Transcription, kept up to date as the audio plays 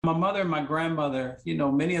My mother and my grandmother,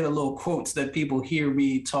 many of the little quotes that people hear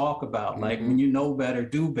me talk about, like when you know better,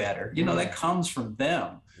 do better, that comes from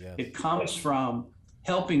them. It Yes. comes from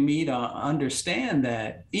helping me to understand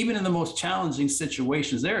that even in the most challenging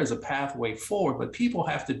situations, there is a pathway forward, but people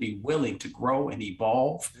have to be willing to grow and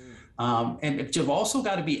evolve. And you've also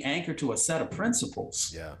got to be anchored to a set of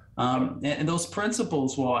principles. Yeah. And those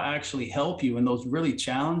principles will actually help you in those really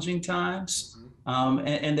challenging times.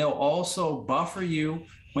 And they'll also buffer you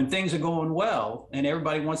when things are going well and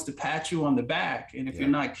everybody wants to pat you on the back. And if you're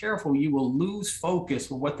Yeah. not careful, you will lose focus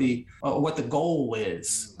with what the goal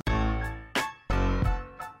is.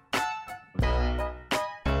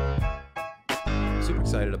 Super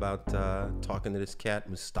excited about talking to this cat,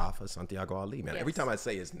 Mustafa Santiago Ali, man. Yes. Every time I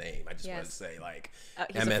say his name, I just want to Yes. say, like,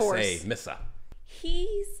 he's a MSA, force. Missa.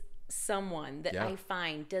 He's someone that Yeah. I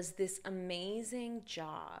find does this amazing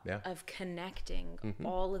job Yeah. of connecting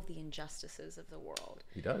all of the injustices of the world.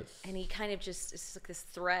 He does. And he kind of just, it's like this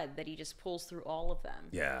thread that he just pulls through all of them.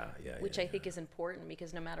 Yeah. Which I think is important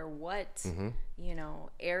because no matter what,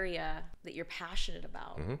 area that you're passionate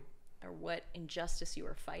about or what injustice you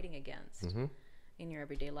are fighting against in your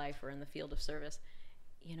everyday life or in the field of service,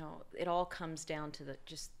 it all comes down to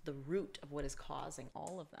just the root of what is causing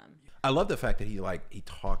all of them. I love the fact that he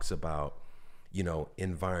talks about,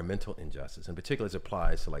 environmental injustice, in particular as it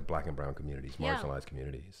applies to like Black and brown communities, marginalized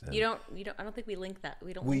communities. And I don't think we link that.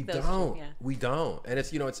 We don't we link those don't. two. Yeah. We don't. And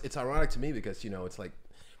it's, it's ironic to me because, it's like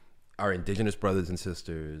our indigenous brothers and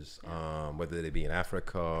sisters, whether they be in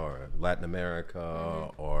Africa or Latin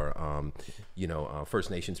America or,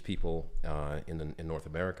 First Nations people in North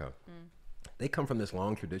America. They come from this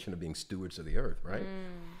long tradition of being stewards of the earth, right?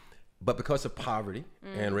 But because of poverty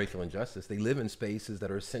and racial injustice, they live in spaces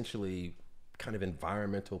that are essentially kind of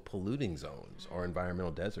environmental polluting zones or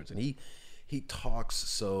environmental deserts. And he talks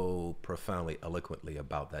so profoundly, eloquently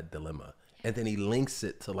about that dilemma. And then he links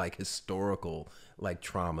it to like historical like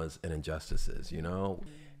traumas and injustices,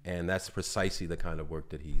 And that's precisely the kind of work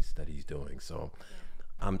that he's doing. So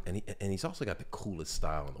and he's also got the coolest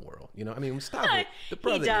style in the world. I mean, Mustafa, the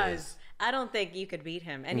brother He does. is, I don't think you could beat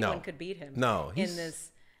him. Anyone could beat him. No,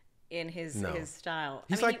 in his style.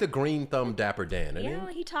 He's like the green thumb Dapper Dan.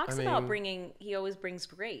 He talks about he always brings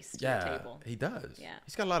grace to the table. He does. Yeah.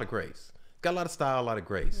 He's got a lot of grace. Got a lot of style, a lot of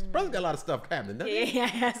grace. Brother got a lot of stuff happening, doesn't he? Yeah,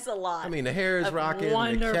 that's a lot. I mean, the hair is of rocking,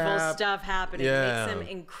 wonderful the cap. stuff happening. Yeah. Makes him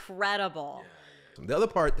incredible. The other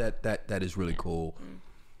part that is really cool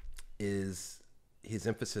is his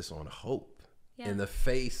emphasis on hope in the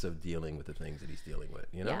face of dealing with the things that he's dealing with,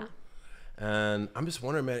 Yeah. And I'm just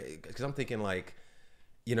wondering, man, because I'm thinking like,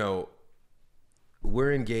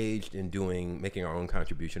 we're engaged in making our own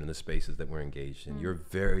contribution in the spaces that we're engaged in. You're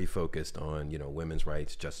very focused on, women's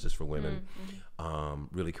rights, justice for women,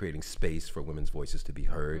 really creating space for women's voices to be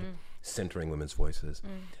heard, centering women's voices.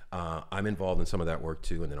 I'm involved in some of that work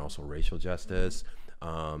too, and then also racial justice.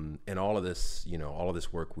 And all of this, all of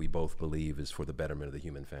this work we both believe is for the betterment of the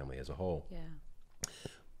human family as a whole. Yeah.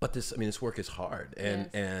 But this work is hard,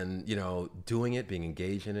 and doing it, being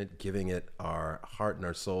engaged in it, giving it our heart and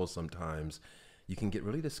our soul, sometimes you can get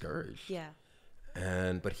really discouraged. Yeah.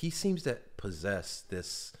 But he seems to possess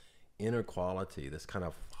this inner quality, this kind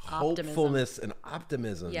of Optimism. hopefulness and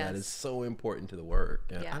optimism that is so important to the work.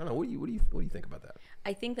 And I don't know, what do you think about that?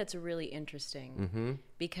 I think that's really interesting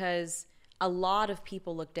because a lot of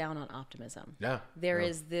people look down on optimism. Yeah. There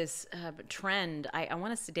is this trend, I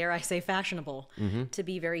want to, dare I say fashionable, to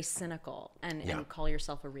be very cynical and call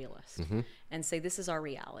yourself a realist and say, this is our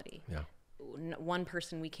reality. Yeah. One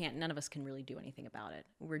person, none of us can really do anything about it.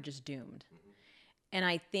 We're just doomed. And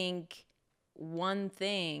I think one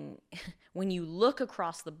thing, when you look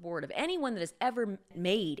across the board of anyone that has ever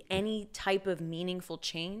made any type of meaningful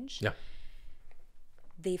change,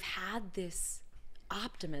 they've had this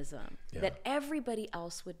optimism that everybody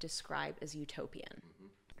else would describe as utopian.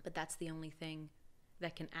 But that's the only thing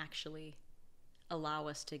that can actually allow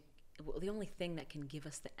us to, the only thing that can give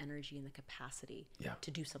us the energy and the capacity to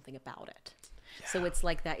do something about it. So it's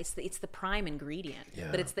like that. It's the prime ingredient,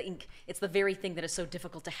 but it's the very thing that is so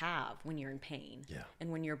difficult to have when you're in pain and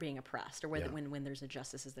when you're being oppressed or when there's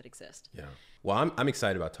injustices that exist. Yeah. Well, I'm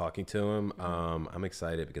excited about talking to him. I'm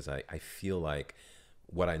excited because I feel like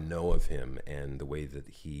what I know of him and the way that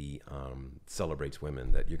he celebrates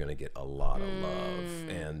women, that you're going to get a lot of love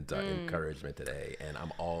and encouragement today. And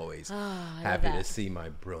I'm always happy to see my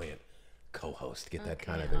brilliant co-host get that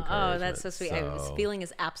kind of encouragement. Oh, that's so sweet. This feeling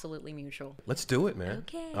is absolutely mutual. Let's do it, man.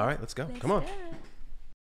 Okay. All right, let's go. Come on.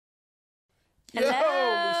 Hello. Yo,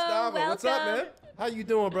 Mustafa, what's up, Welcome. man? How you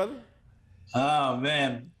doing, brother? Oh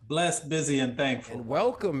man, blessed, busy, and thankful. And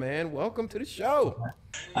welcome, man. Welcome to the show.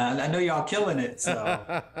 I know y'all killing it.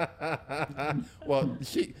 So, well,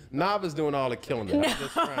 Nava's doing all the killing it. I'm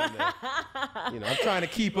just trying to, I'm trying to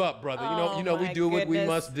keep up, brother. We do what we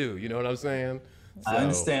must do. You know what I'm saying? So, I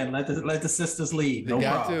understand. Let the sisters lead. No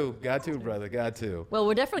problem. Got to, brother. Got to. Well,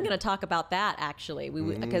 we're definitely going to talk about that actually.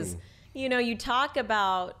 Because you talk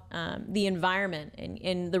about the environment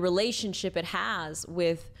and the relationship it has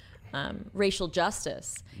with racial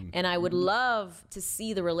justice, and I would love to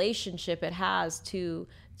see the relationship it has to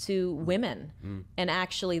women and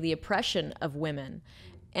actually the oppression of women,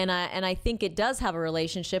 and I think it does have a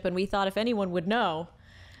relationship. And we thought if anyone would know,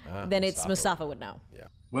 then it's Mustafa would know. Yeah.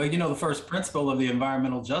 Well, the first principle of the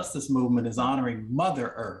environmental justice movement is honoring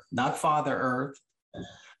Mother Earth, not Father Earth.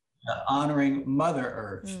 Honoring Mother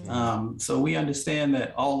Earth. So we understand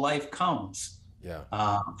that all life comes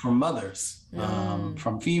from mothers,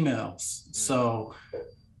 from females. So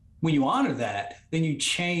when you honor that, then you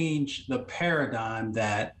change the paradigm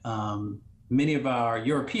that many of our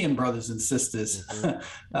European brothers and sisters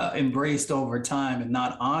embraced over time, and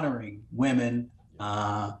not honoring women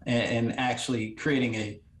and actually creating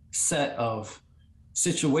a set of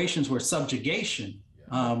situations where subjugation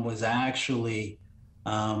was actually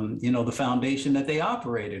the foundation that they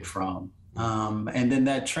operated from. And then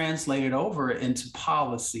that translated over into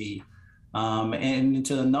policy and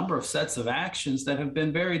into a number of sets of actions that have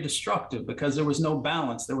been very destructive because there was no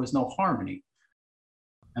balance, there was no harmony.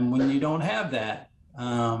 And when you don't have that,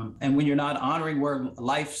 and when you're not honoring where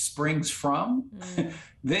life springs from,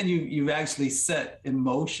 then you've actually set in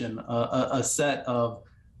motion a set of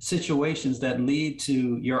situations that lead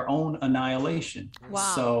to your own annihilation.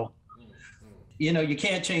 Wow. So, you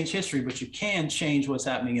can't change history, but you can change what's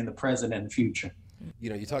happening in the present and the future.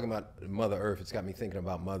 You're talking about Mother Earth. It's got me thinking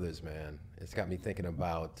about mothers, man. It's got me thinking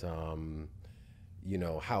about,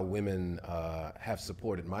 how women have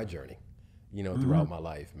supported my journey, throughout my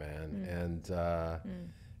life, man. And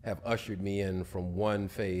have ushered me in from one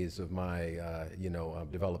phase of my,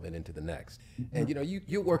 development into the next. And,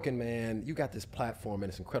 you're working, man. You got this platform,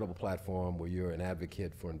 and this incredible platform where you're an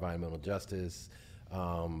advocate for environmental justice,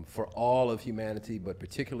 for all of humanity, but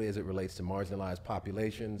particularly as it relates to marginalized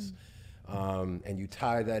populations. And you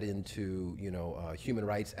tie that into, human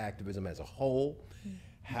rights activism as a whole,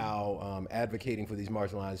 how advocating for these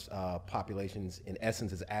marginalized populations, in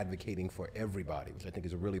essence, is advocating for everybody, which I think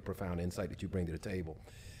is a really profound insight that you bring to the table.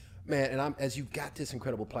 Man, and as you've got this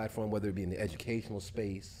incredible platform, whether it be in the educational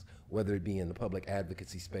space, whether it be in the public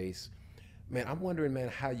advocacy space, man, I'm wondering, man,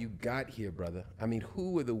 how you got here, brother. I mean,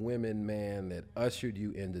 who were the women, man, that ushered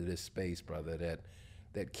you into this space, brother,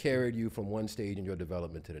 that carried you from one stage in your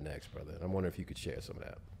development to the next, brother? And I'm wondering if you could share some of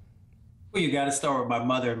that. Well, you got to start with my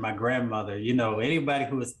mother and my grandmother. Anybody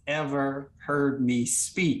who has ever heard me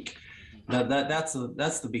speak, that's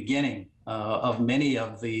the beginning of many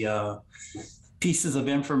of the pieces of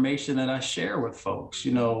information that I share with folks,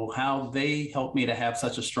 how they helped me to have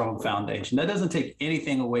such a strong foundation. That doesn't take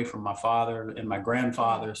anything away from my father and my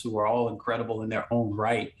grandfathers, who were all incredible in their own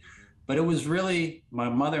right. But it was really my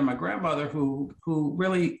mother and my grandmother who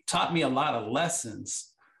really taught me a lot of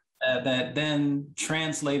lessons that then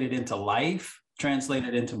translated into life,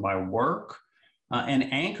 translated into my work,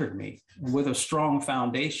 and anchored me with a strong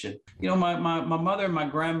foundation. My mother and my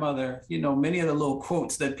grandmother, many of the little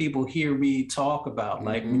quotes that people hear me talk about,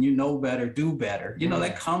 like when you know better, do better,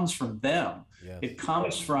 that comes from them. Yes. It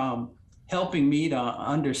comes from helping me to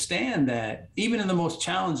understand that even in the most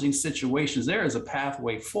challenging situations, there is a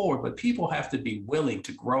pathway forward, but people have to be willing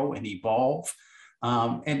to grow and evolve.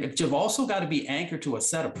 And you've also got to be anchored to a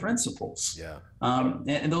set of principles. Yeah.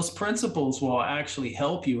 And those principles will actually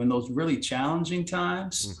help you in those really challenging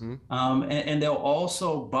times. And they'll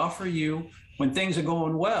also buffer you when things are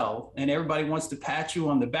going well and everybody wants to pat you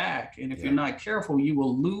on the back. And if you're not careful, you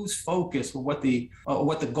will lose focus with what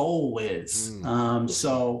the goal is.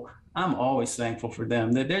 So I'm always thankful for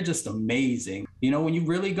them. They're just amazing. When you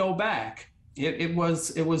really go back, it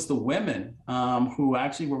was the women who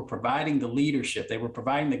actually were providing the leadership. They were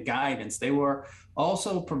providing the guidance. They were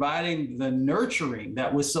also providing the nurturing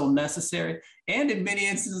that was so necessary. And in many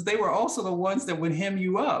instances, they were also the ones that would hem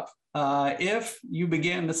you up if you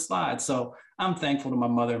began to slide. So I'm thankful to my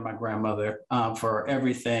mother and my grandmother for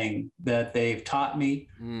everything that they've taught me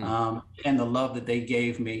and the love that they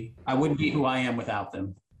gave me. I wouldn't be who I am without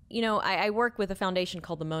them. I work with a foundation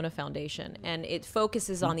called the Mona Foundation, and it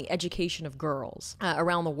focuses on the education of girls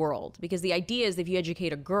around the world, because the idea is that if you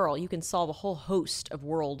educate a girl, you can solve a whole host of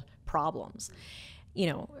world problems.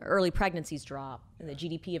 early pregnancies drop, and the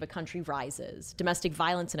GDP of a country rises, domestic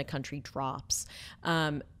violence in a country drops.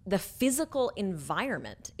 The physical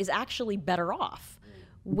environment is actually better off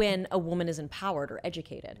when a woman is empowered or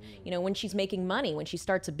educated. When she's making money, when she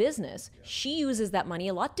starts a business, she uses that money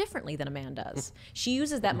a lot differently than a man does. She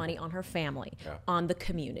uses that money on her family, on the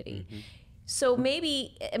community. So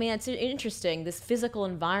maybe, it's interesting, this physical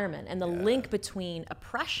environment and the link between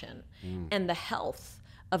oppression and the health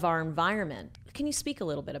of our environment. Can you speak a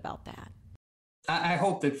little bit about that? I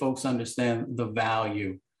hope that folks understand the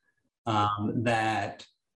value that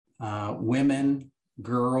women,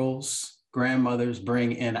 girls, grandmothers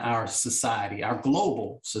bring in our society, our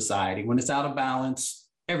global society. When it's out of balance,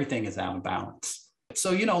 everything is out of balance.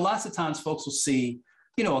 So, lots of times folks will see,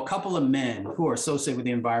 a couple of men who are associated with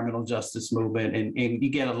the environmental justice movement, and you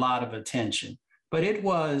get a lot of attention. But it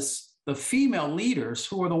was the female leaders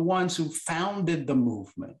who are the ones who founded the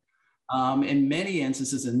movement, in many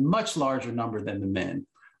instances, in much larger number than the men,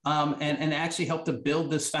 and actually helped to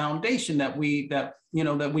build this foundation that we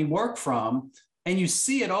work from. And you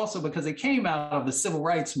see it also because they came out of the civil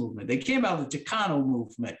rights movement. They came out of the Chicano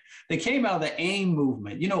movement. They came out of the AIM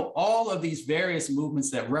movement. All of these various movements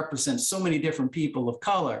that represent so many different people of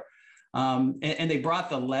color. And they brought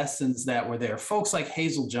the lessons that were there. Folks like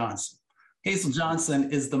Hazel Johnson. Hazel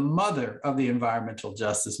Johnson is the mother of the environmental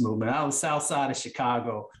justice movement out of the South Side of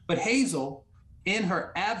Chicago. But Hazel, in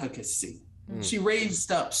her advocacy, she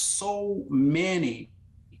raised up so many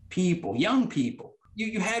people, young people.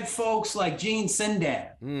 You had folks like Jean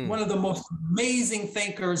Sindad, one of the most amazing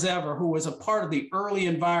thinkers ever, who was a part of the early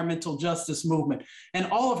environmental justice movement. And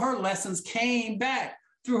all of her lessons came back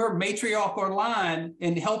through her matriarchal line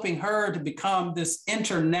in helping her to become this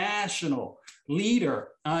international leader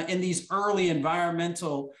in these early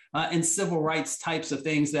environmental and civil rights types of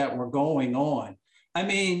things that were going on.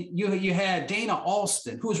 You had Dana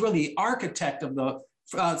Alston, who was really the architect of the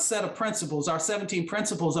set of principles, our 17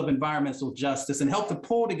 principles of environmental justice, and helped to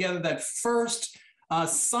pull together that first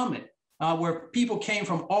summit where people came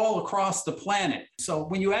from all across the planet. So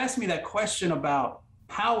when you ask me that question about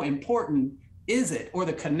how important is it, or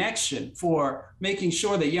the connection for making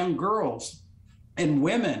sure that young girls and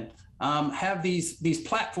women have these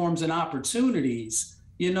platforms and opportunities,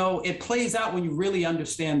 it plays out when you really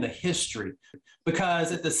understand the history.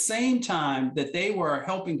 Because at the same time that they were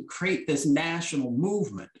helping to create this national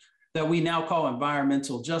movement that we now call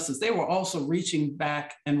environmental justice, they were also reaching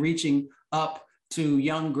back and reaching up to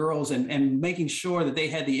young girls and making sure that they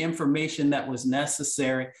had the information that was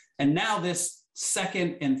necessary. And now this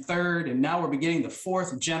second and third, and now we're beginning the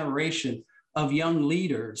fourth generation of young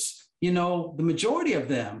leaders, the majority of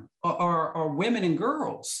them are women and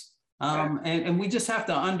girls. And we just have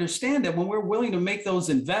to understand that when we're willing to make those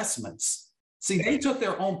investments. See, they took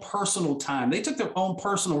their own personal time. They took their own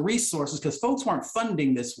personal resources because folks weren't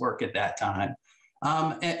funding this work at that time,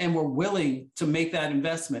 and were willing to make that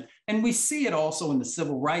investment. And we see it also in the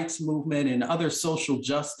civil rights movement and other social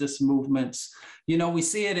justice movements. We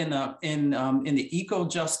see it in the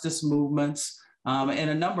eco-justice movements and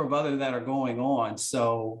a number of other that are going on.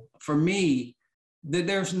 So for me,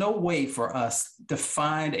 there's no way for us to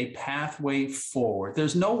find a pathway forward.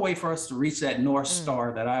 There's no way for us to reach that North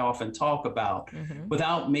Star that I often talk about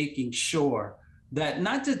without making sure that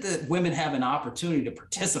not just that women have an opportunity to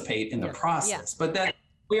participate in the process, but that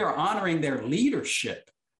we are honoring their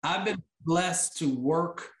leadership. I've been blessed to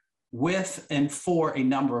work with and for a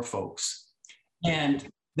number of folks. And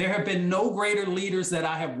there have been no greater leaders that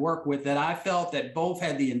I have worked with that I felt that both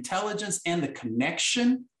had the intelligence and the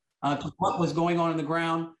connection to what was going on the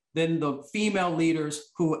ground than the female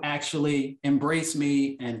leaders who actually embraced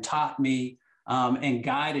me and taught me and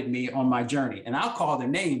guided me on my journey. And I'll call their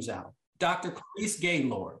names out. Dr. Clarice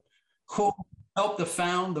Gaylord, who helped to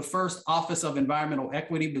found the first Office of Environmental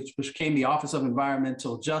Equity, which became the Office of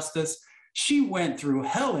Environmental Justice. She went through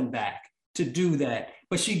hell and back to do that,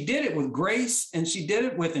 but she did it with grace, and she did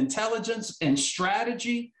it with intelligence and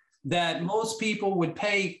strategy that most people would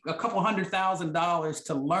pay a couple $100,000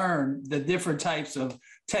 to learn the different types of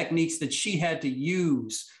techniques that she had to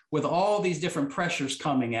use with all these different pressures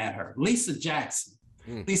coming at her. Lisa Jackson.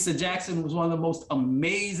 Lisa Jackson was one of the most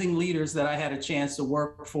amazing leaders that I had a chance to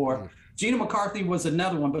work for. Gina McCarthy was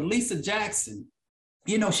another one, but Lisa Jackson,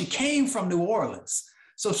 she came from New Orleans.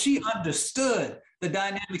 So she understood the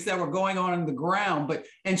dynamics that were going on the ground,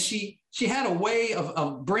 and she had a way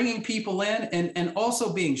of bringing people in and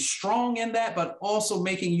also being strong in that, but also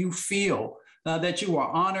making you feel that you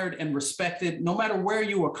are honored and respected, no matter where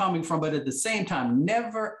you are coming from, but at the same time,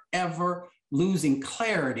 never, ever losing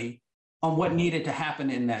clarity on what needed to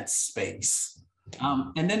happen in that space.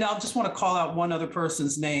 And then I'll just want to call out one other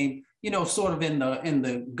person's name, sort of in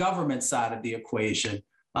the government side of the equation.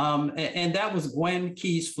 And that was Gwen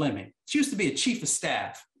Keyes Fleming. She used to be a chief of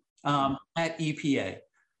staff at EPA.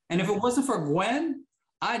 And if it wasn't for Gwen,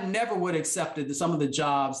 I never would have accepted some of the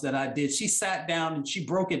jobs that I did. She sat down and she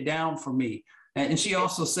broke it down for me. And she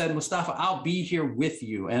also said, Mustafa, I'll be here with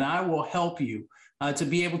you and I will help you to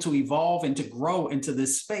be able to evolve and to grow into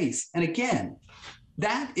this space. And again,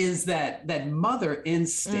 that is that mother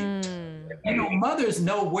instinct. Mothers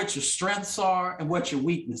know what your strengths are and what your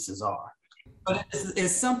weaknesses are. But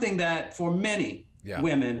it's something that for many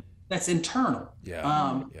women, that's internal.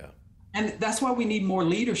 And that's why we need more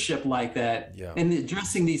leadership like that in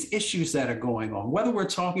addressing these issues that are going on, whether we're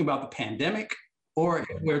talking about the pandemic or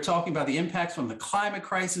if we're talking about the impacts from the climate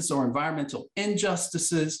crisis or environmental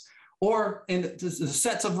injustices, or in the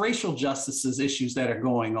sets of racial justices issues that are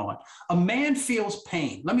going on. A man feels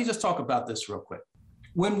pain. Let me just talk about this real quick.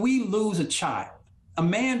 When we lose a child, a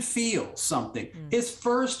man feels something. His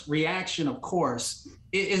first reaction, of course,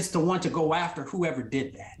 is to want to go after whoever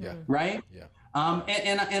did that, right?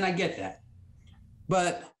 And I get that.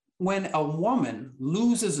 But when a woman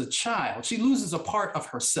loses a child, she loses a part of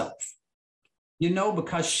herself,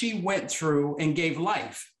 because she went through and gave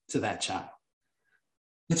life to that child.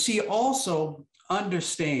 But she also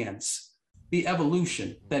understands the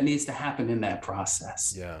evolution that needs to happen in that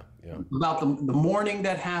process. About the mourning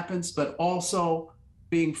that happens, but also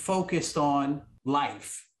being focused on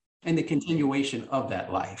life and the continuation of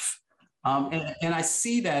that life. And I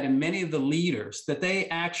see that in many of the leaders, that they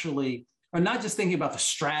actually are not just thinking about the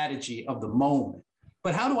strategy of the moment,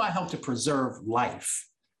 but how do I help to preserve life,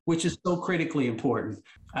 which is so critically important.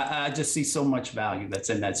 I just see so much value that's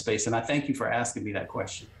in that space. And I thank you for asking me that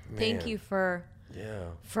question. Thank you for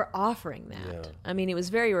offering that. I mean, it was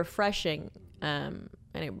very refreshing. And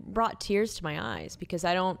it brought tears to my eyes because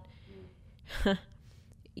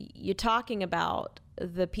you're talking about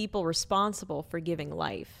the people responsible for giving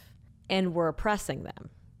life, and we're oppressing them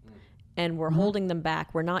and we're holding them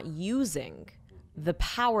back. We're not using the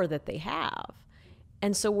power that they have.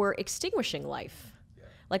 And so we're extinguishing life,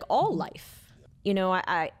 like all life.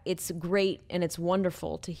 It's great and it's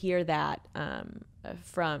wonderful to hear that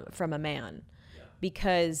from a man,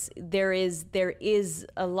 because there is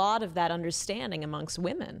a lot of that understanding amongst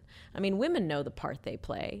women. I mean, women know the part they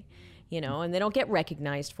play, and they don't get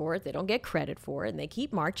recognized for it. They don't get credit for it, and they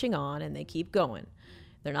keep marching on and they keep going.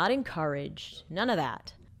 They're not encouraged, none of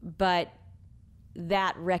that. But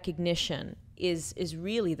that recognition is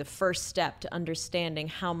really the first step to understanding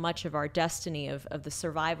how much of our destiny of the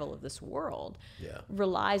survival of this world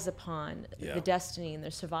relies upon the destiny and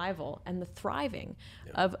the survival and the thriving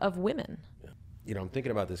of women. I'm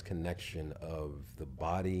thinking about this connection of the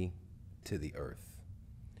body to the earth.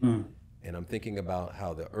 And I'm thinking about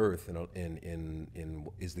how the earth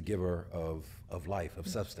is the giver of life, of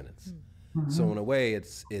sustenance. So in a way,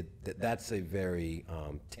 that's a very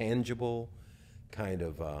tangible, kind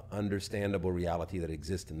of understandable reality that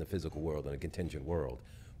exists in the physical world, in a contingent world.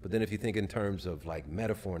 But then if you think in terms of like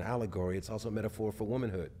metaphor and allegory, it's also a metaphor for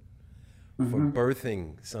womanhood, for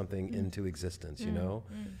birthing something into existence,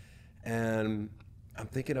 And I'm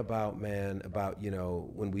thinking about,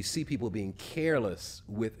 when we see people being careless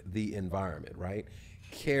with the environment, right?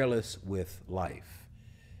 Careless with life.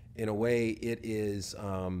 In a way, it is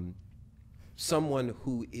someone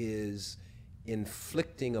who is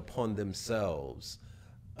inflicting upon themselves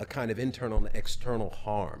a kind of internal and external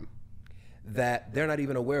harm that they're not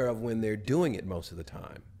even aware of when they're doing it most of the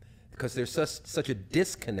time, because there's such a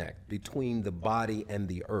disconnect between the body and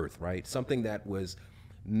the earth, right? Something that was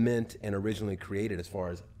meant and originally created, as far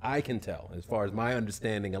as I can tell, as far as my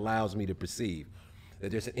understanding allows me to perceive,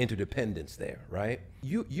 that there's an interdependence there, right?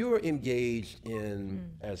 You're engaged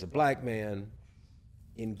in, as a Black man,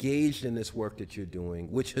 engaged in this work that you're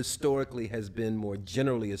doing, which historically has been more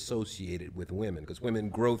generally associated with women, because women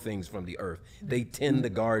grow things from the earth. They tend the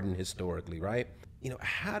garden historically, right?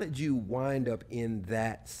 How did you wind up in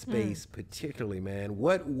that space particularly, man?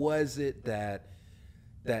 What was it that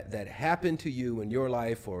happened to you in your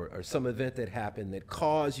life, or some event that happened that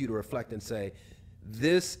caused you to reflect and say,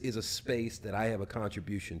 this is a space that I have a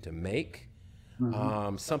contribution to make,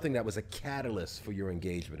 something that was a catalyst for your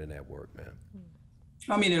engagement in that work, man?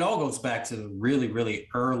 I mean, it all goes back to really, really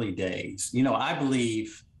early days. I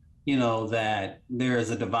believe, that there is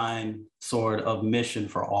a divine sort of mission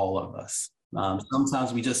for all of us.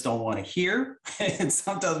 Sometimes we just don't want to hear, and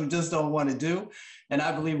sometimes we just don't want to do. And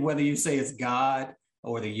I believe whether you say it's God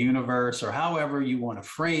or the universe or however you want to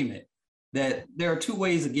frame it, that there are two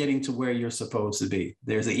ways of getting to where you're supposed to be.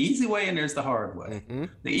 There's the easy way and there's the hard way.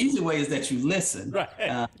 The easy way is that you listen, Right.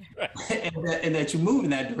 and that you move in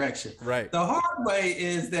that direction. Right. The hard way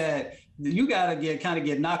is that you got to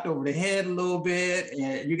get knocked over the head a little bit,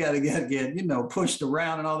 and you got to get pushed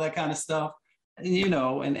around and all that kind of stuff.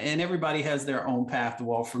 And everybody has their own path to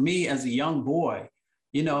walk. For me, as a young boy,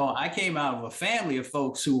 I came out of a family of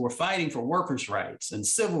folks who were fighting for workers' rights and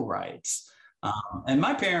civil rights. And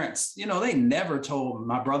my parents, they never told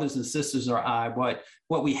my brothers and sisters or I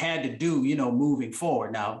what we had to do, moving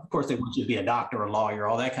forward. Now, of course, they want you to be a doctor, a lawyer,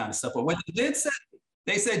 all that kind of stuff. But what they did say,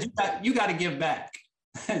 they said, you got to give back.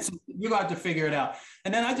 So you got to figure it out.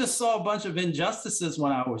 And then I just saw a bunch of injustices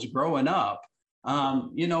when I was growing up.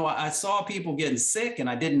 I saw people getting sick and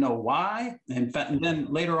I didn't know why. And then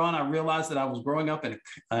later on, I realized that I was growing up in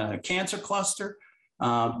a cancer cluster.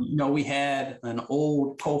 We had an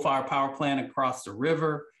old coal-fired power plant across the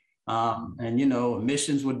river, and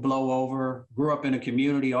emissions would blow over. Grew up in a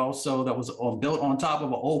community also that was built on top of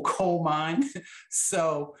an old coal mine.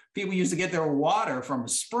 So people used to get their water from a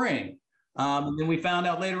spring. And then we found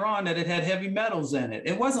out later on that it had heavy metals in it.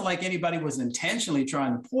 It wasn't like anybody was intentionally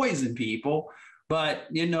trying to poison people, but,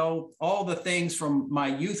 all the things from my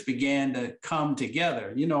youth began to come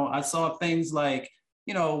together. I saw things like,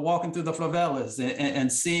 walking through the favelas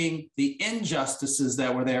and seeing the injustices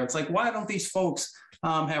that were there. It's like, why don't these folks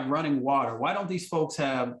have running water? Why don't these folks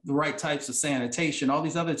have the right types of sanitation, all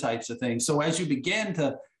these other types of things? So as you begin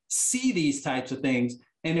to see these types of things,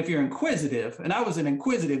 and if you're inquisitive, and I was an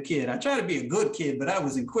inquisitive kid, I try to be a good kid, but I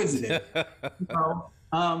was inquisitive,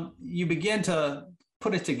 you begin to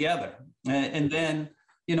put it together. And then,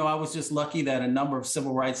 I was just lucky that a number of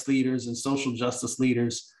civil rights leaders and social justice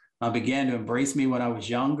leaders began to embrace me when I was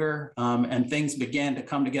younger, and things began to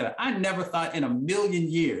come together. I never thought in a million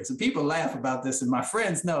years, and people laugh about this, and my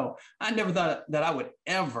friends know, I never thought that I would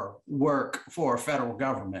ever work for a federal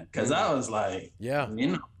government, because I was like,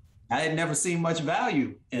 I had never seen much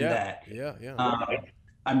value in that.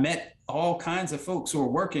 I met all kinds of folks who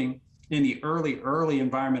were working in the early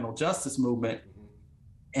environmental justice movement,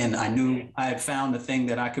 and I knew I had found the thing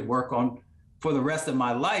that I could work on for the rest of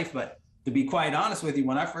my life. But to be quite honest with you,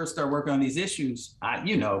 when I first started working on these issues,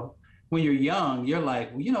 when you're young, you're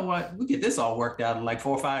like, well, you know what? We get this all worked out in like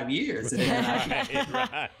 4 or 5 years. And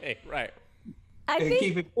then Right. I think,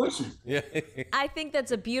 keep it pushing. I think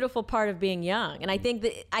that's a beautiful part of being young. And I think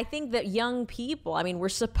that young people, we're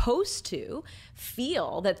supposed to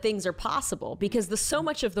feel that things are possible, because so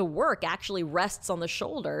much of the work actually rests on the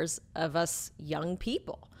shoulders of us young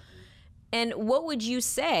people. And what would you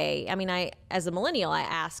say? As a millennial, I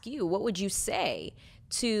ask you, what would you say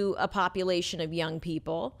to a population of young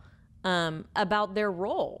people about their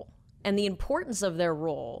role and the importance of their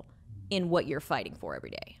role in what you're fighting for every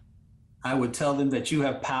day? I would tell them that you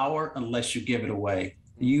have power unless you give it away.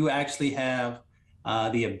 You actually have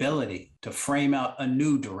the ability to frame out a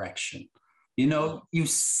new direction. You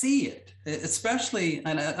see it, especially,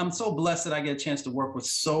 and I'm so blessed that I get a chance to work with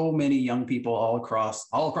so many young people all across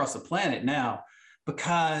the planet now,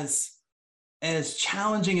 because as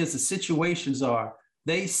challenging as the situations are,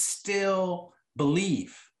 they still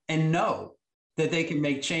believe and know that they can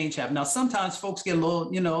make change happen. Now, sometimes folks get a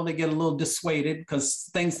little dissuaded because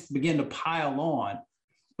things begin to pile on,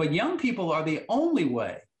 but young people are the only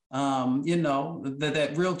way,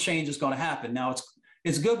 that real change is going to happen. Now,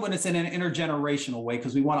 it's good when it's in an intergenerational way,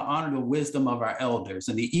 because we want to honor the wisdom of our elders,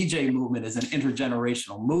 and the EJ movement is an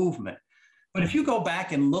intergenerational movement. But if you go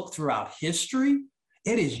back and look throughout history,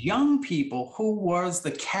 it is young people who was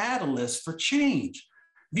the catalyst for change.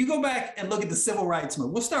 If you go back and look at the civil rights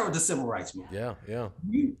movement, we'll start with the civil rights movement.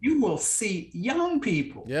 You will see young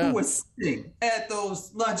people who were sitting at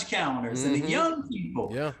those lunch counters, and the young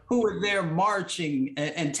people who were there marching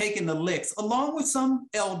and taking the licks, along with some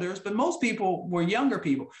elders, but most people were younger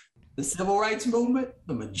people. The civil rights movement,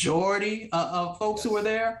 the majority of folks who were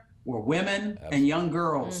there were women and young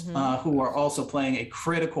girls who are also playing a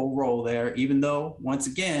critical role there, even though, once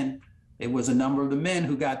again, it was a number of the men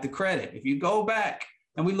who got the credit. If you go back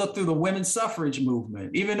and we look through the women's suffrage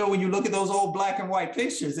movement, even though when you look at those old black and white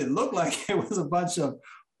pictures, it looked like it was a bunch of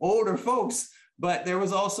older folks, but there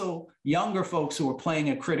was also younger folks who were playing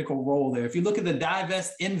a critical role there. If you look at the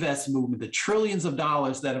divest invest movement, the trillions of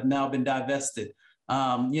dollars that have now been divested,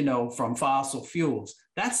 from fossil fuels,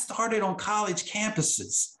 that started on college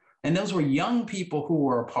campuses. And those were young people who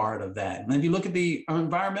were a part of that. And if you look at the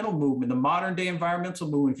environmental movement, the modern day environmental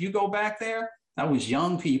movement, if you go back there, that was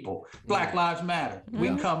young people. Black Lives Matter. We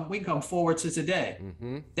can come forward to today.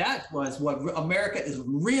 That was what America is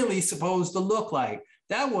really supposed to look like.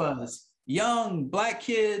 That was young Black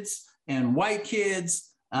kids and white kids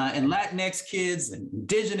and Latinx kids and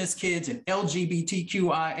indigenous kids and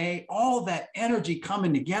LGBTQIA, all that energy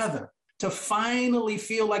coming together to finally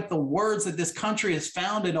feel like the words that this country is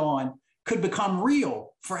founded on could become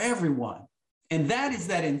real for everyone. And that is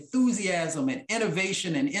that enthusiasm and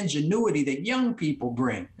innovation and ingenuity that young people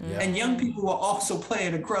bring. Yeah. And young people will also play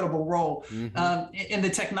an incredible role in the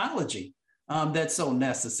technology that's so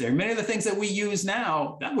necessary. Many of the things that we use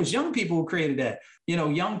now, that was young people who created that. You know,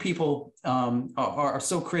 young people are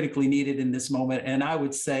so critically needed in this moment. And I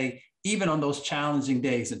would say, even on those challenging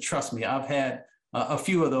days, and trust me, I've had a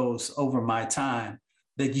few of those over my time,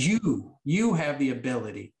 that you have the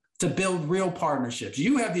ability to build real partnerships.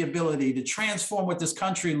 You have the ability to transform what this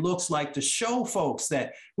country looks like, to show folks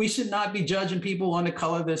that we should not be judging people on the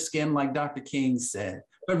color of their skin, like Dr. King said,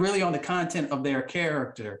 but really on the content of their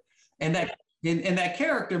character. And that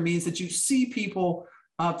character means that you see people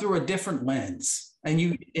through a different lens, and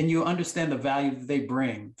you understand the value that they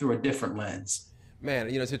bring through a different lens. Man,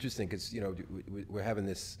 you know, it's interesting because, you know, we're having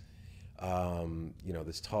this, you know,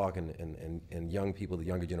 this talk, and young people, the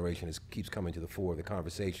younger generation keeps coming to the fore of the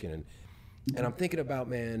conversation, and I'm thinking about,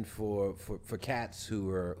 man, for cats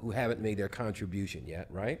who haven't made their contribution yet,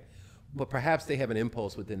 right? But perhaps they have an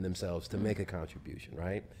impulse within themselves to make a contribution,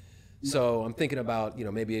 right? So I'm thinking about, you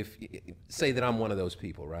know, maybe if say that I'm one of those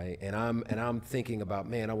people, right? And I'm thinking about,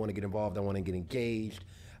 man, I want to get involved, I want to get engaged,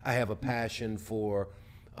 I have a passion for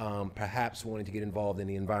perhaps wanting to get involved in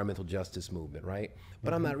the environmental justice movement, right?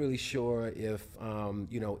 But I'm not really sure if,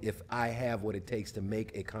 you know, if I have what it takes to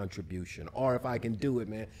make a contribution, or if I can do it,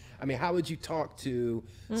 man. I mean, how would you talk to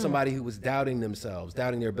somebody who was doubting themselves,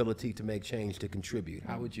 doubting their ability to make change, to contribute?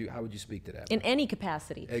 How would you speak to that? In any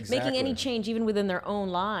capacity, exactly. Making any change, even within their own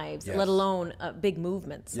lives, yes. Let alone big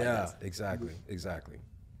movements. Yeah, like exactly.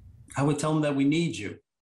 I would tell them that we need you.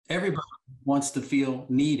 Everybody wants to feel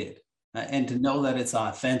needed. And to know that it's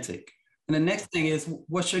authentic. And the next thing is,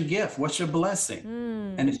 what's your gift? What's your blessing?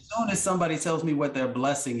 And as soon as somebody tells me what their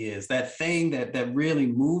blessing is, that thing that really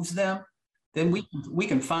moves them, then we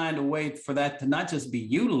can find a way for that to not just be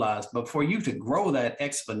utilized, but for you to grow that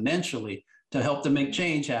exponentially to help to make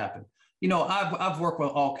change happen. You know, I've worked with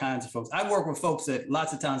all kinds of folks. I work with folks that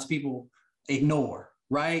lots of times people ignore,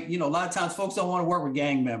 right? You know, a lot of times folks don't want to work with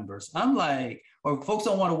gang members. I'm like, or folks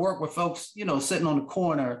don't want to work with folks, you know, sitting on the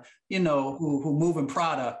corner, you know, who moving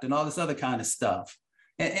product and all this other kind of stuff.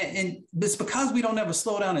 And it's because we don't ever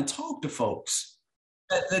slow down and talk to folks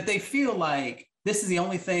that they feel like this is the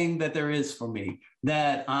only thing that there is for me,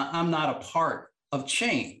 that I'm not a part of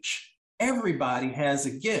change. Everybody has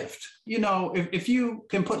a gift. You know, if you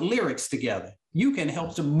can put lyrics together, you can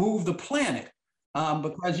help to move the planet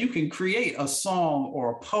because you can create a song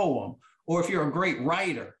or a poem. Or if you're a great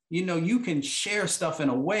writer, you know, you can share stuff in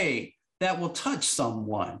a way that will touch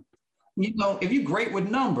someone. You know, if you're great with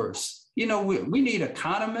numbers, you know, we need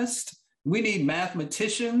economists, we need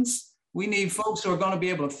mathematicians, we need folks who are going to be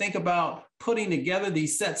able to think about putting together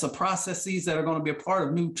these sets of processes that are going to be a part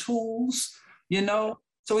of new tools, you know.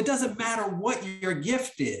 So it doesn't matter what your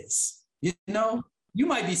gift is, you know. You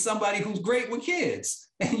might be somebody who's great with kids,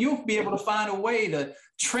 and you'll be able to find a way to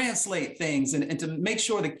translate things and to make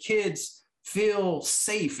sure the kids feel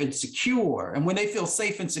safe and secure. And when they feel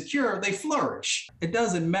safe and secure, they flourish. It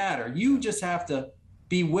doesn't matter. You just have to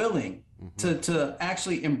be willing to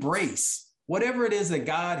actually embrace whatever it is that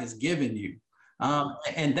God has given you.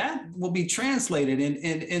 And that will be translated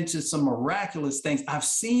into some miraculous things. I've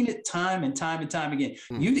seen it time and time again.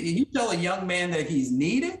 You tell a young man that he's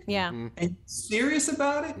needed and serious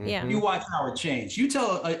about it, you watch how it change. You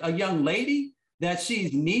tell a young lady that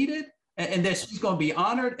she's needed and that she's going to be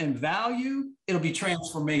honored and valued, it'll be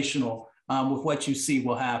transformational with what you see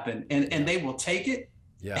will happen. And they will take it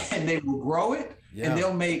and they will grow it and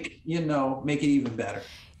they'll make it even better.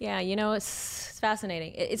 Yeah, you know, it's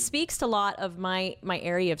fascinating. It speaks to a lot of my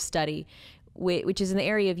area of study, which is in the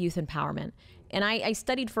area of youth empowerment. And I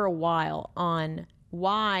studied for a while on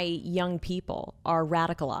why young people are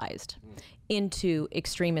radicalized into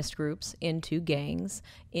extremist groups, into gangs,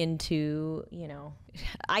 into, you know,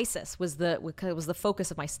 ISIS was the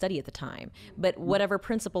focus of my study at the time. But whatever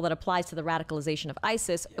principle that applies to the radicalization of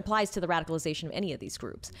ISIS applies to the radicalization of any of these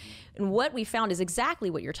groups. And what we found is exactly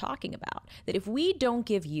what you're talking about, that if we don't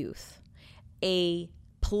give youth a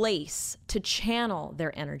place to channel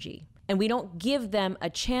their energy, and we don't give them a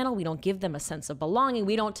channel, we don't give them a sense of belonging,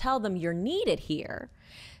 we don't tell them you're needed here,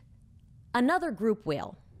 another group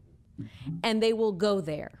will. And they will go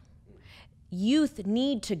there. youth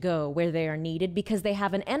need to go where they are needed because they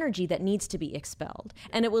have an energy that needs to be expelled.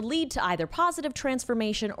 And it will lead to either positive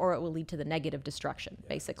transformation or it will lead to the negative destruction,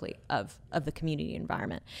 basically, of the community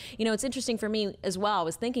environment. You know, it's interesting for me as well. I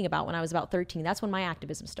was thinking about when I was about 13, that's when my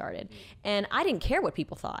activism started. And I didn't care what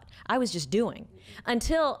people thought. I was just doing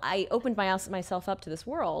until I opened myself up to this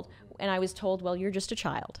world and I was told, well, you're just a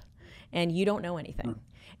child and you don't know anything.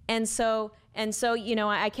 And so, you know,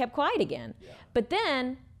 I kept quiet again. But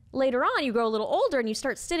then later on, you grow a little older and you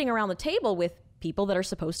start sitting around the table with people that are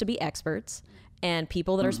supposed to be experts and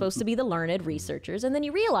people that are supposed to be the learned researchers. And then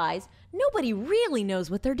you realize nobody really knows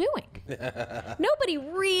what they're doing. Nobody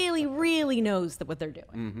really knows what they're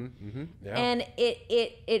doing. Yeah. And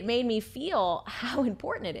it made me feel how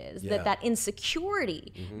important it is that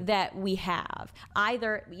insecurity that we have,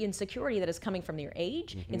 either insecurity that is coming from your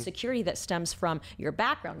age, insecurity that stems from your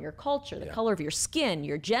background, your culture, the color of your skin,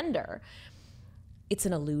 your gender. It's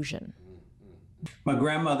an illusion. My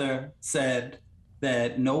grandmother said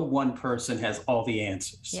that no one person has all the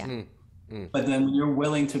answers. Yeah. But then when you're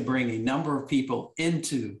willing to bring a number of people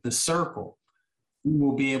into the circle, you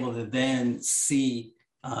will be able to then see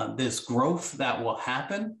this growth that will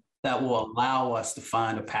happen that will allow us to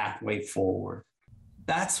find a pathway forward.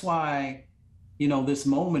 That's why, you know, this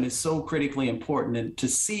moment is so critically important to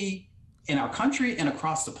see in our country and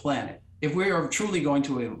across the planet, if we are truly going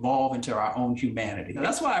to evolve into our own humanity.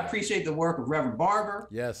 That's why I appreciate the work of Reverend Barber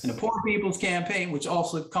and the Poor People's Campaign, which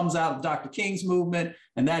also comes out of Dr. King's movement.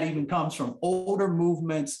 And that even comes from older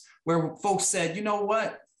movements where folks said, you know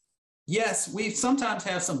what? Yes, we sometimes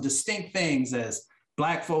have some distinct things as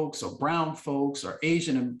Black folks or brown folks or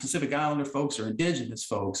Asian and Pacific Islander folks or indigenous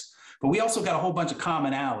folks, but we also got a whole bunch of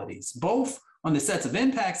commonalities, both on the sets of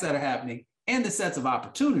impacts that are happening and the sets of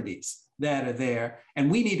opportunities that are there.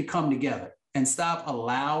 And we need to come together and stop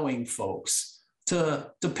allowing folks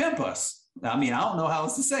to pimp us. I mean, I don't know how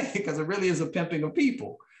else to say it because it really is a pimping of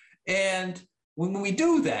people. And when we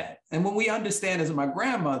do that, and when we understand, as my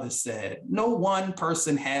grandmother said, no one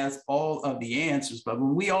person has all of the answers, but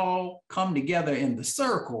when we all come together in the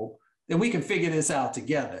circle, then we can figure this out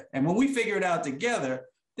together. And when we figure it out together,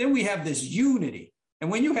 then we have this unity.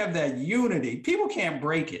 And when you have that unity, people can't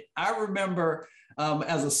break it. I remember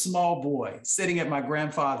as a small boy sitting at my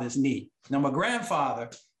grandfather's knee. Now, my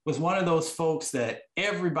grandfather was one of those folks that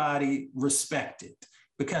everybody respected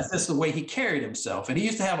because that's the way he carried himself. And he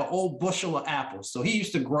used to have an old bushel of apples. So he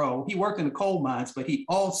used to grow. He worked in the coal mines, but he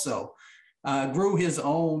also grew his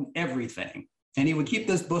own everything. And he would keep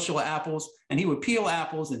this bushel of apples and he would peel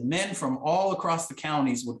apples, and men from all across the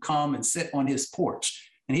counties would come and sit on his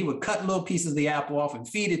porch. And he would cut little pieces of the apple off and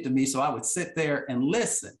feed it to me. So I would sit there and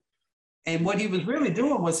listen. And what he was really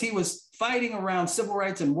doing was he was fighting around civil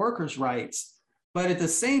rights and workers' rights. But at the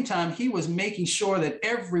same time, he was making sure that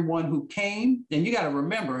everyone who came, and you got to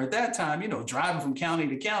remember at that time, you know, driving from county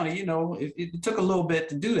to county, you know, it took a little bit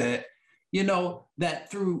to do that, you know,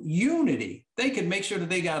 that through unity, they could make sure that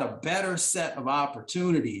they got a better set of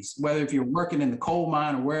opportunities, whether if you're working in the coal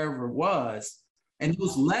mine or wherever it was. And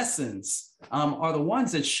those lessons are the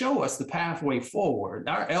ones that show us the pathway forward.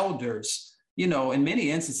 Our elders, you know, in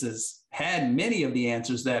many instances, had many of the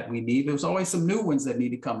answers that we need. There's always some new ones that need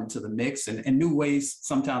to come into the mix and new ways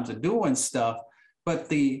sometimes of doing stuff. But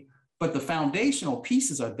the foundational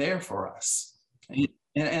pieces are there for us.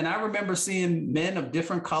 And I remember seeing men of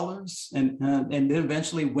different colors, and then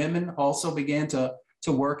eventually women also began to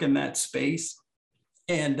work in that space.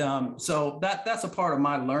 And so that's a part of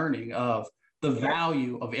my learning of the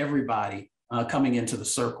value of everybody coming into the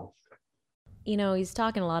circle. You know, he's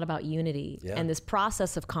talking a lot about unity and this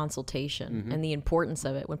process of consultation and the importance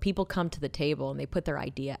of it. When people come to the table and they put their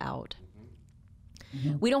idea out,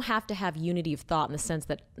 we don't have to have unity of thought in the sense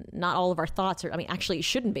that not all of our thoughts are, I mean, actually it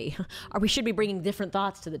shouldn't be, or we should be bringing different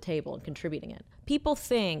thoughts to the table and contributing it. People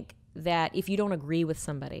think that if you don't agree with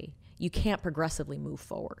somebody, you can't progressively move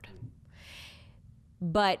forward.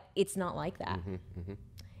 But it's not like that.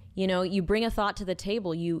 You know, you bring a thought to the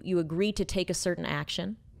table, you agree to take a certain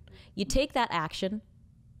action. You take that action,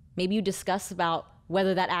 maybe you discuss about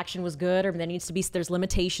whether that action was good or there needs to be, there's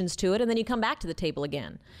limitations to it, and then you come back to the table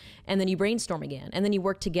again, and then you brainstorm again, and then you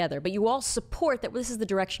work together. But you all support that this is the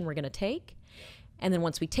direction we're going to take, and then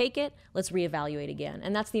once we take it, let's reevaluate again.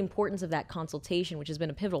 And that's the importance of that consultation, which has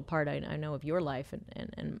been a pivotal part, I know, of your life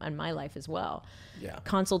and my life as well. Yeah.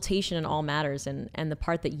 Consultation in all matters, and the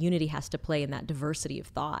part that unity has to play in that diversity of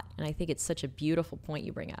thought. And I think it's such a beautiful point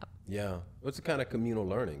you bring up. Yeah, it's a kind of communal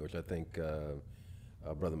learning, which I think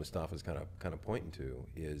Brother Mustafa is kind of pointing to,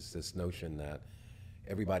 is this notion that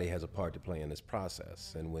everybody has a part to play in this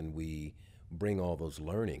process. And when we bring all those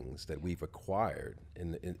learnings that we've acquired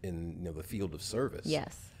in you know, the field of service.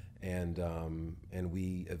 Yes. And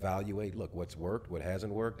we evaluate, look, what's worked, what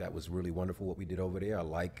hasn't worked. That was really wonderful what we did over there. I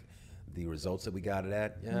like the results that we got it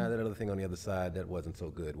at. Yeah, that other thing on the other side, that wasn't so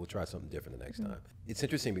good. We'll try something different the next time. It's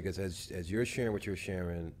interesting because as you're sharing what you're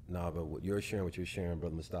sharing, Nava, what you're sharing,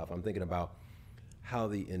 Brother Mustafa, I'm thinking about how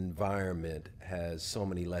the environment has so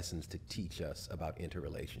many lessons to teach us about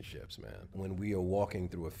interrelationships, man. When we are walking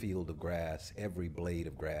through a field of grass, every blade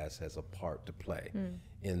of grass has a part to play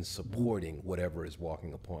in supporting whatever is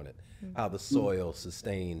walking upon it. How the soil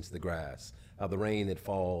sustains the grass, how the rain that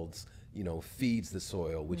falls, you know, feeds the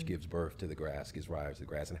soil, which gives birth to the grass, gives rise to the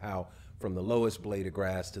grass, and how from the lowest blade of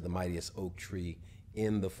grass to the mightiest oak tree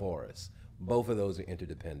in the forest, both of those are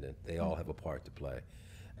interdependent. They all have a part to play.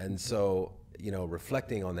 And so, you know,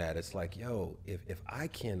 reflecting on that, it's like, yo, if I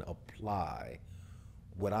can apply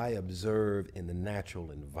what I observe in the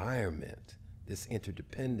natural environment, this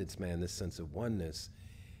interdependence, man, this sense of oneness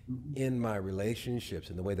in my relationships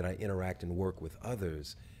and the way that I interact and work with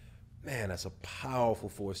others, man, that's a powerful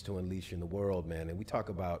force to unleash in the world, man. And we talk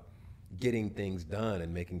about getting things done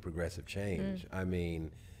and making progressive change. I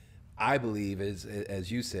mean, I believe,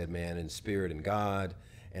 as you said, man, in spirit and God,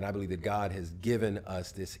 and I believe that God has given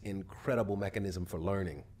us this incredible mechanism for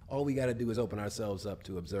learning. All we got to do is open ourselves up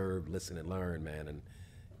to observe, listen, and learn, man. And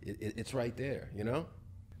it's right there, you know?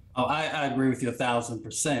 Oh, I agree with you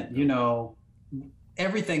 1,000%. You know,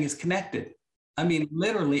 everything is connected. I mean,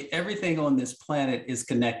 literally everything on this planet is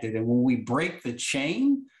connected. And when we break the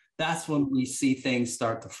chain, that's when we see things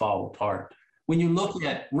start to fall apart. When you look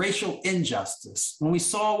at racial injustice, when we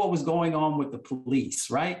saw what was going on with the police,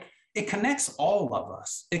 right? It connects all of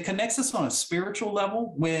us. It connects us on a spiritual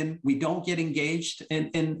level when we don't get engaged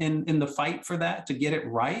in the fight for that, to get it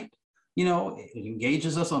right. You know, it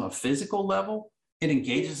engages us on a physical level. It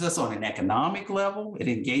engages us on an economic level. It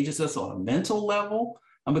engages us on a mental level,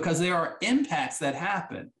 because there are impacts that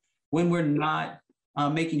happen when we're not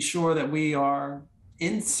making sure that we are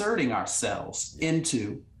inserting ourselves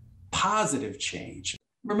into positive change.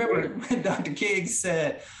 Remember when Dr. King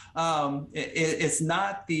said, it's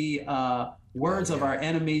not the words of our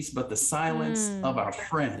enemies, but the silence of our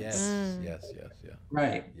friends. Yes.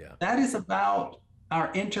 Right. Yeah. That is about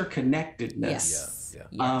our interconnectedness. Yes.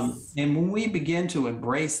 And when we begin to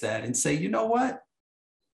embrace that and say, you know what?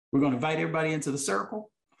 We're going to invite everybody into the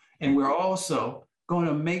circle. And we're also going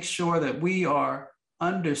to make sure that we are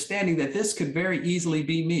understanding that this could very easily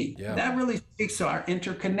be me. Yeah. That really speaks to our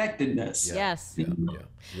interconnectedness. Yeah. Yes.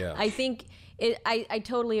 Yeah. I think I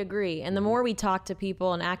totally agree. And the more we talk to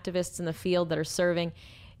people and activists in the field that are serving,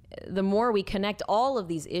 the more we connect all of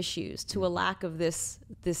these issues to a lack of this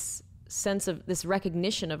sense of this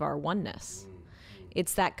recognition of our oneness.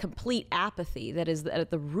 It's that complete apathy that is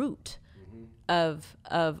at the root of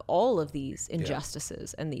all of these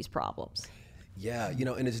injustices and these problems. Yeah, you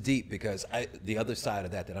know, and it's deep because the other side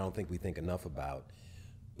of that I don't think we think enough about,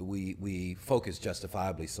 we focus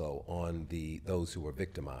justifiably so on those who are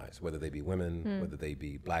victimized, whether they be women, whether they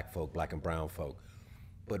be black folk, black and brown folk.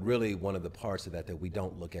 But really one of the parts of that we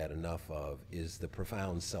don't look at enough of is the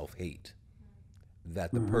profound self-hate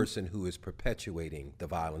that the person who is perpetuating the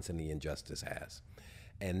violence and the injustice has.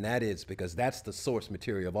 And that is because that's the source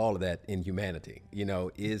material of all of that in humanity, you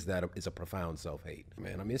know, is a profound self-hate.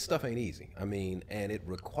 Man, I mean, this stuff ain't easy. I mean, and it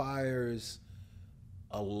requires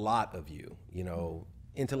a lot of you, you know,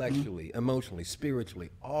 intellectually, emotionally,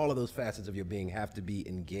 spiritually, all of those facets of your being have to be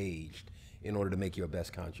engaged in order to make your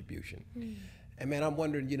best contribution. And man, I'm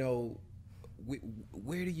wondering, you know,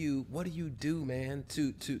 what do you do, man,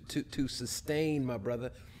 to sustain, my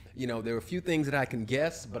brother? You know, there are a few things that I can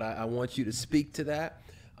guess, but I want you to speak to that.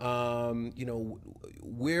 You know,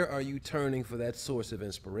 where are you turning for that source of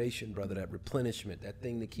inspiration, brother, that replenishment, that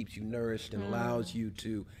thing that keeps you nourished and allows you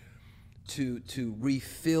to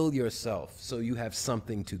refill yourself so you have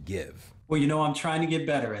something to give? Well, you know, I'm trying to get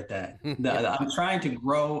better at that. I'm trying to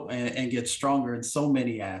grow and get stronger in so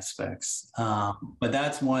many aspects. But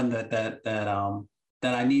that's one that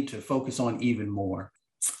I need to focus on even more.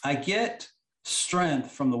 I get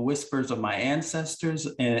strength from the whispers of my ancestors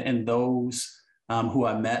and those who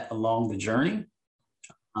I met along the journey,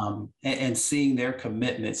 and seeing their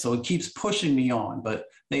commitment. So it keeps pushing me on, but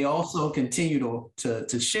they also continue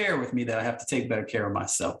to share with me that I have to take better care of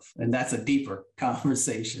myself. And that's a deeper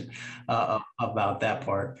conversation about that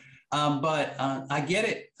part. But I get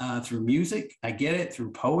it through music. I get it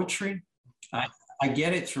through poetry. I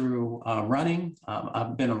get it through running.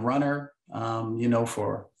 I've been a runner, you know,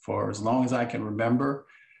 for as long as I can remember,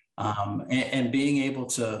 and being able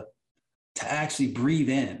to actually breathe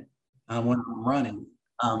in when I'm running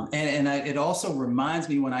It also reminds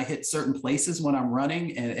me when I hit certain places when I'm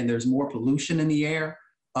running and there's more pollution in the air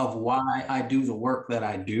of why I do the work that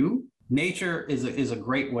I do. Nature is a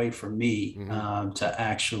great way for me to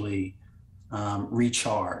actually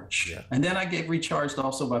recharge. Yeah. And then I get recharged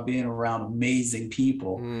also by being around amazing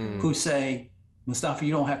people who say, Mustafa,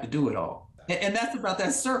 you don't have to do it all. And that's about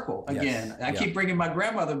that circle again. Yes. I keep bringing my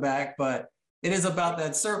grandmother back, but it is about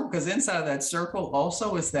that circle, because inside of that circle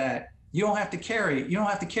also is that you don't have to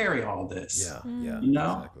carry all this. Yeah. You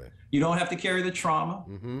know, exactly. You don't have to carry the trauma.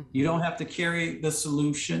 You don't have to carry the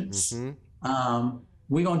solutions.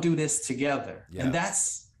 We're going to do this together. Yeah. And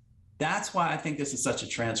that's why I think this is such a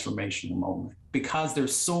transformational moment, because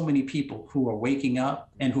there's so many people who are waking up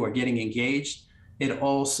and who are getting engaged. It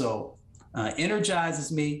also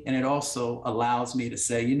energizes me, and it also allows me to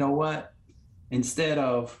say, you know what? Instead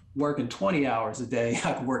of working 20 hours a day,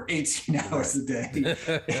 I can work 18 hours a day.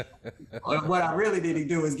 What I really need to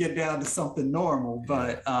do is get down to something normal.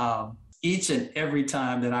 But each and every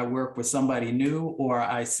time that I work with somebody new, or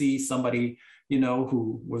I see somebody, you know,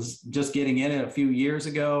 who was just getting in it a few years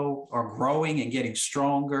ago, or growing and getting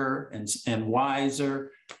stronger and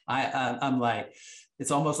wiser, I'm like, it's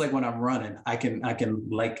almost like when I'm running, I can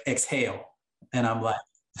like exhale, and I'm like,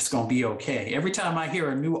 it's gonna be okay. Every time I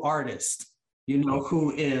hear a new artist, you know,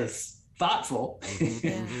 who is thoughtful,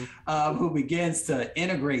 who begins to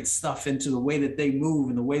integrate stuff into the way that they move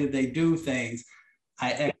and the way that they do things,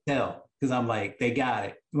 I exhale, because I'm like, they got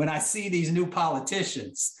it. When I see these new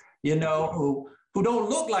politicians, you know, who don't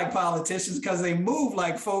look like politicians because they move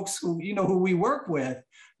like folks who, you know, who we work with,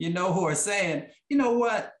 you know, who are saying, you know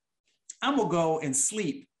what, I'm gonna go and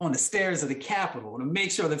sleep on the stairs of the Capitol to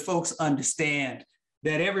make sure that folks understand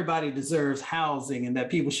that everybody deserves housing and that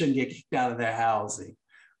people shouldn't get kicked out of their housing.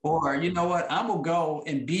 Or, you know what, I'm gonna go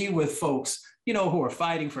and be with folks, you know, who are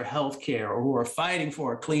fighting for healthcare, or who are fighting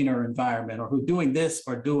for a cleaner environment, or who are doing this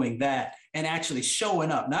or doing that, and actually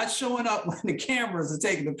showing up, not showing up when the cameras are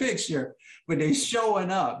taking the picture, but they showing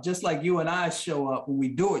up just like you and I show up when we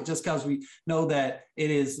do it, just because we know that it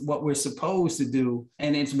is what we're supposed to do.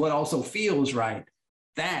 And it's what also feels right.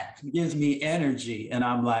 That gives me energy. And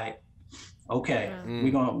I'm like, okay,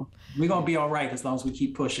 we're gonna be all right as long as we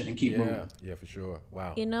keep pushing and keep moving. Yeah, for sure.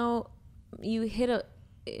 Wow. You know, you hit a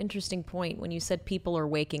interesting point when you said people are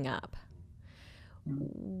waking up.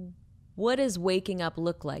 What does waking up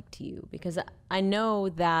look like to you? Because I know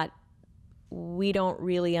that we don't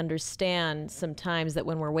really understand sometimes that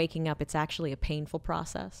when we're waking up, it's actually a painful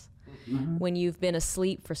process. When you've been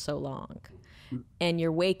asleep for so long and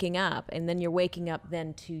you're waking up, and then you're waking up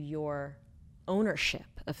then to your ownership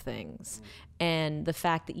of things and the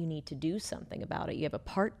fact that you need to do something about it. You have a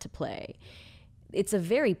part to play. It's a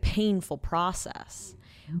very painful process.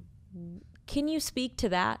 Can you speak to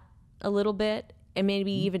that a little bit, and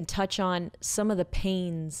maybe even touch on some of the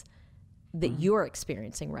pains that you're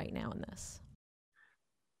experiencing right now in this?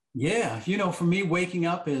 Yeah, you know, for me, waking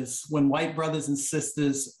up is when white brothers and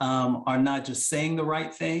sisters are not just saying the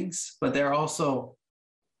right things, but they're also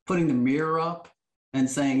putting the mirror up and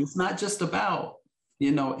saying, it's not just about,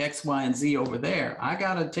 you know, X, Y, and Z over there. I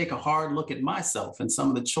got to take a hard look at myself and some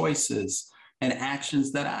of the choices and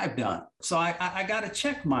actions that I've done. So I got to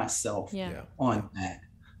check myself on that.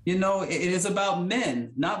 You know, it is about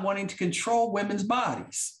men not wanting to control women's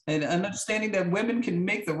bodies, and understanding that women can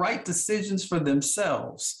make the right decisions for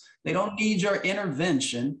themselves. They don't need your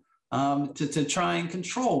intervention to try and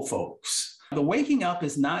control folks. The waking up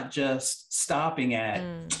is not just stopping at,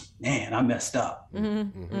 man, I messed up.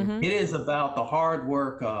 It is about the hard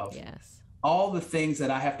work of all the things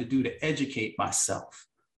that I have to do to educate myself,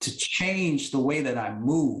 to change the way that I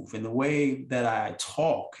move and the way that I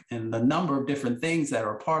talk, and the number of different things that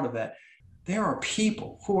are a part of that. There are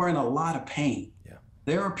people who are in a lot of pain.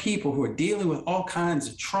 There are people who are dealing with all kinds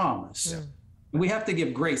of traumas. We have to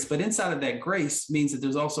give grace, but inside of that grace means that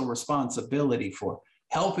there's also responsibility for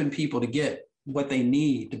helping people to get what they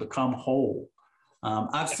need to become whole.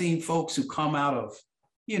 I've seen folks who come out of,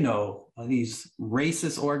 you know, these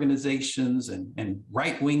racist organizations and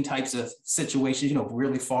right-wing types of situations, you know,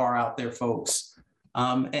 really far out there folks.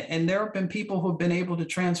 And there have been people who've been able to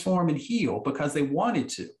transform and heal because they wanted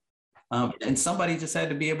to. And somebody just had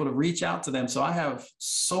to be able to reach out to them. So I have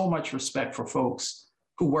so much respect for folks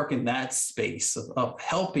who work in that space of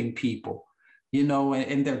helping people, you know,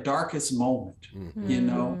 in their darkest moment, you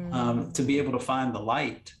know, to be able to find the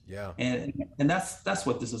light. And that's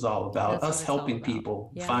what this is all about. Us helping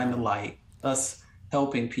people find the light, us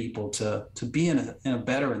helping people to be in a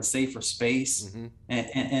better and safer space,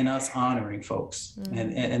 and us honoring folks.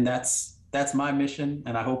 And that's my mission.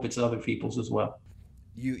 And I hope it's other people's as well.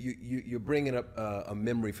 you're bringing up a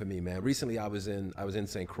memory for me, man. Recently, I was in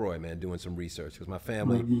St. Croix, man, doing some research because my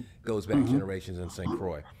family goes back generations in St.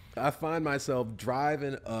 Croix. I find myself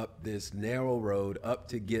driving up this narrow road up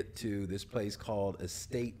to get to this place called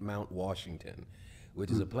Estate Mount Washington,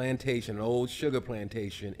 which is a plantation, an old sugar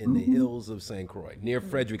plantation in the hills of St. Croix, near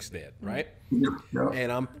Frederickstead, right?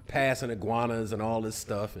 And I'm passing iguanas and all this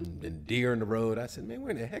stuff and deer in the road. I said, man,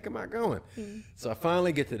 where the heck am I going? So I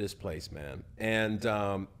finally get to this place, man, and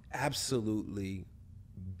absolutely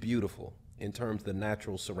beautiful in terms of the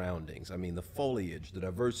natural surroundings. I mean, the foliage, the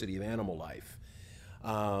diversity of animal life.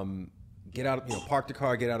 Get out, park the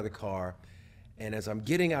car, get out of the car. And as I'm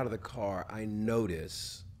getting out of the car, I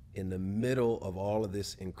notice in the middle of all of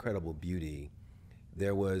this incredible beauty,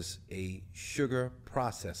 there was a sugar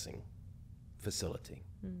processing facility.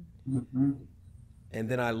 And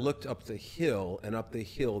then I looked up the hill, and up the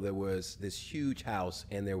hill there was this huge house,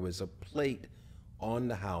 and there was a plate on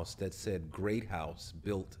the house that said Great House,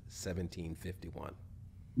 built 1751.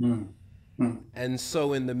 And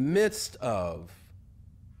so in the midst of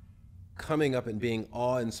coming up and being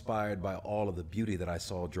awe-inspired by all of the beauty that I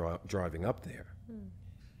saw driving up there,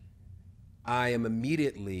 I am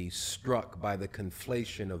immediately struck by the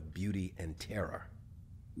conflation of beauty and terror,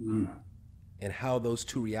 and how those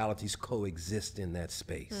two realities coexist in that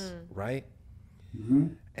space, right?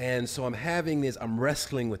 And so I'm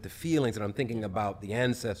wrestling with the feelings, and I'm thinking about the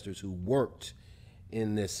ancestors who worked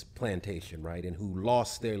in this plantation, right? And who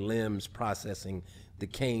lost their limbs processing the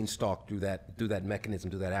cane stalk through that mechanism,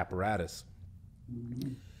 through that apparatus.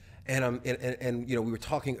 And we were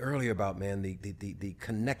talking earlier about, man, the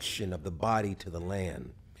connection of the body to the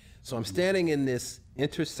land. So I'm standing in this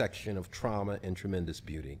intersection of trauma and tremendous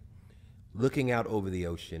beauty, looking out over the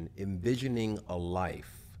ocean, envisioning a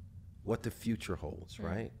life, what the future holds,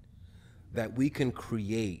 right? That we can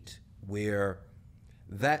create where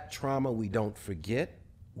that trauma we don't forget,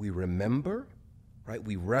 we remember, right?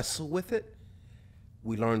 We wrestle with it,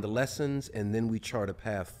 we learn the lessons, and then we chart a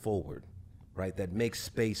path forward, right? That makes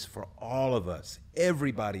space for all of us,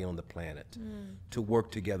 everybody on the planet, to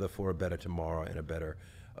work together for a better tomorrow and a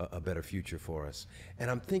better future for us. And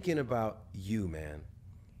I'm thinking about you, man.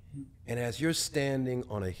 And as you're standing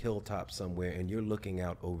on a hilltop somewhere and you're looking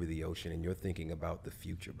out over the ocean and you're thinking about the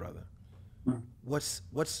future, brother, what's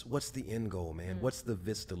the end goal, man? What's the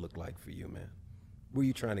vista look like for you, man? Where are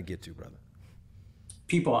you trying to get to, brother?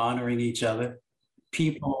 People honoring each other,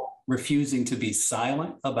 people refusing to be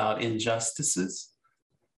silent about injustices.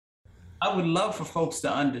 I would love for folks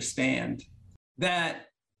to understand that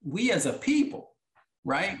we as a people,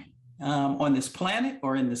 right, on this planet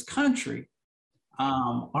or in this country,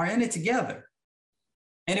 are in it together.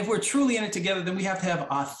 And if we're truly in it together, then we have to have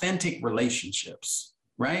authentic relationships,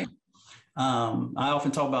 right? I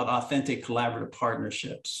often talk about authentic collaborative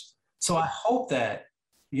partnerships. So I hope that,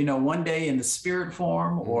 one day in the spirit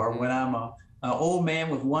form, or when I'm an old man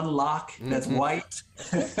with one lock that's white,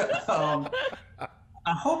 I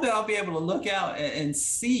hope that I'll be able to look out and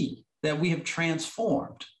see that we have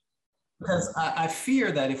transformed. Because I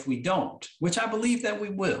fear that if we don't, which I believe that we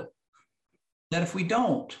will, that if we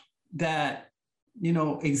don't, that,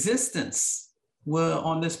 existence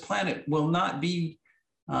on this planet will not be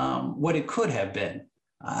what it could have been.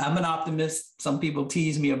 I'm an optimist. Some people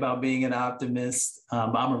tease me about being an optimist.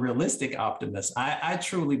 I'm a realistic optimist. I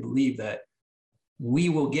truly believe that we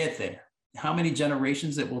will get there. How many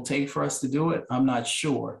generations it will take for us to do it, I'm not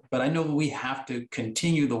sure. But I know that we have to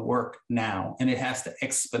continue the work now, and it has to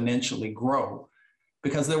exponentially grow,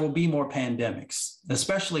 because there will be more pandemics,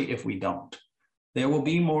 especially if we don't. There will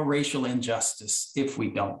be more racial injustice if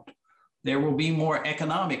we don't. There will be more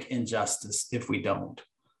economic injustice if we don't.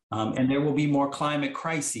 And there will be more climate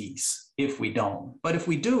crises if we don't. But if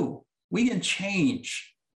we do, we can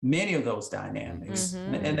change many of those dynamics.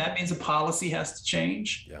 And that means the policy has to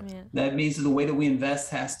change. That means that the way that we invest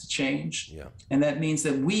has to change. And that means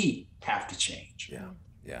that we have to change.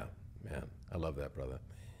 Yeah, man, I love that, brother.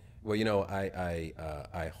 Well,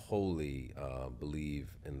 I wholly believe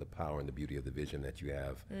in the power and the beauty of the vision that you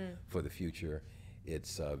have for the future.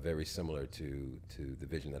 It's very similar to the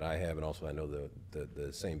vision that I have, and also I know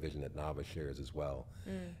the same vision that Nava shares as well.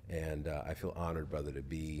 And I feel honored, brother, to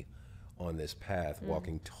be on this path,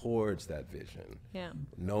 walking towards that vision,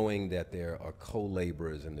 knowing that there are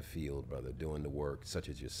co-laborers in the field, brother, doing the work, such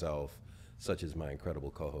as yourself, such as my incredible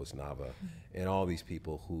co-host Nava, and all these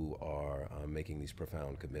people who are making these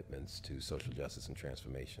profound commitments to social justice and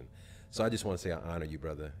transformation. So I just want to say I honor you,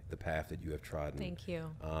 brother, the path that you have trodden. Thank you.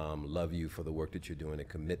 Love you for the work that you're doing, the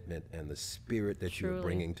commitment and the spirit that Truly. you're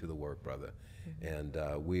bringing to the work, brother. And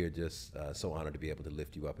we are just so honored to be able to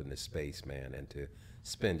lift you up in this space, man, and to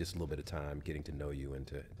spend just a little bit of time getting to know you and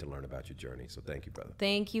to learn about your journey. So thank you, brother.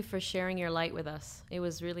 Thank you for sharing your light with us. It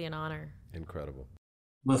was really an honor. Incredible.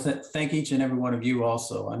 Well, thank each and every one of you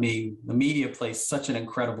also. I mean, the media plays such an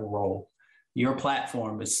incredible role. Your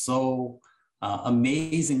platform is so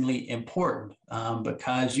amazingly important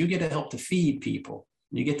because you get to help to feed people.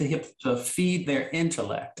 You get to help to feed their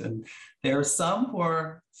intellect. And there are some who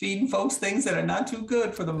are feeding folks things that are not too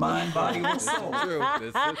good for the mind, body, or soul.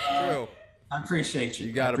 This is true. I appreciate you.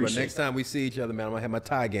 You got it, but next time we see each other, man, I'm gonna have my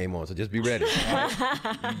tie game on, so just be ready.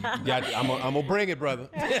 I'm gonna bring it, brother.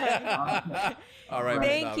 All right,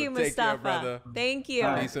 Thank you, Mustafa. Take care, brother. Thank you.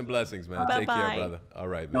 Peace and blessings, man. Bye-bye. Take care, brother. All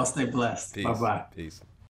right, man. Y'all stay blessed. Peace. Bye-bye. Peace.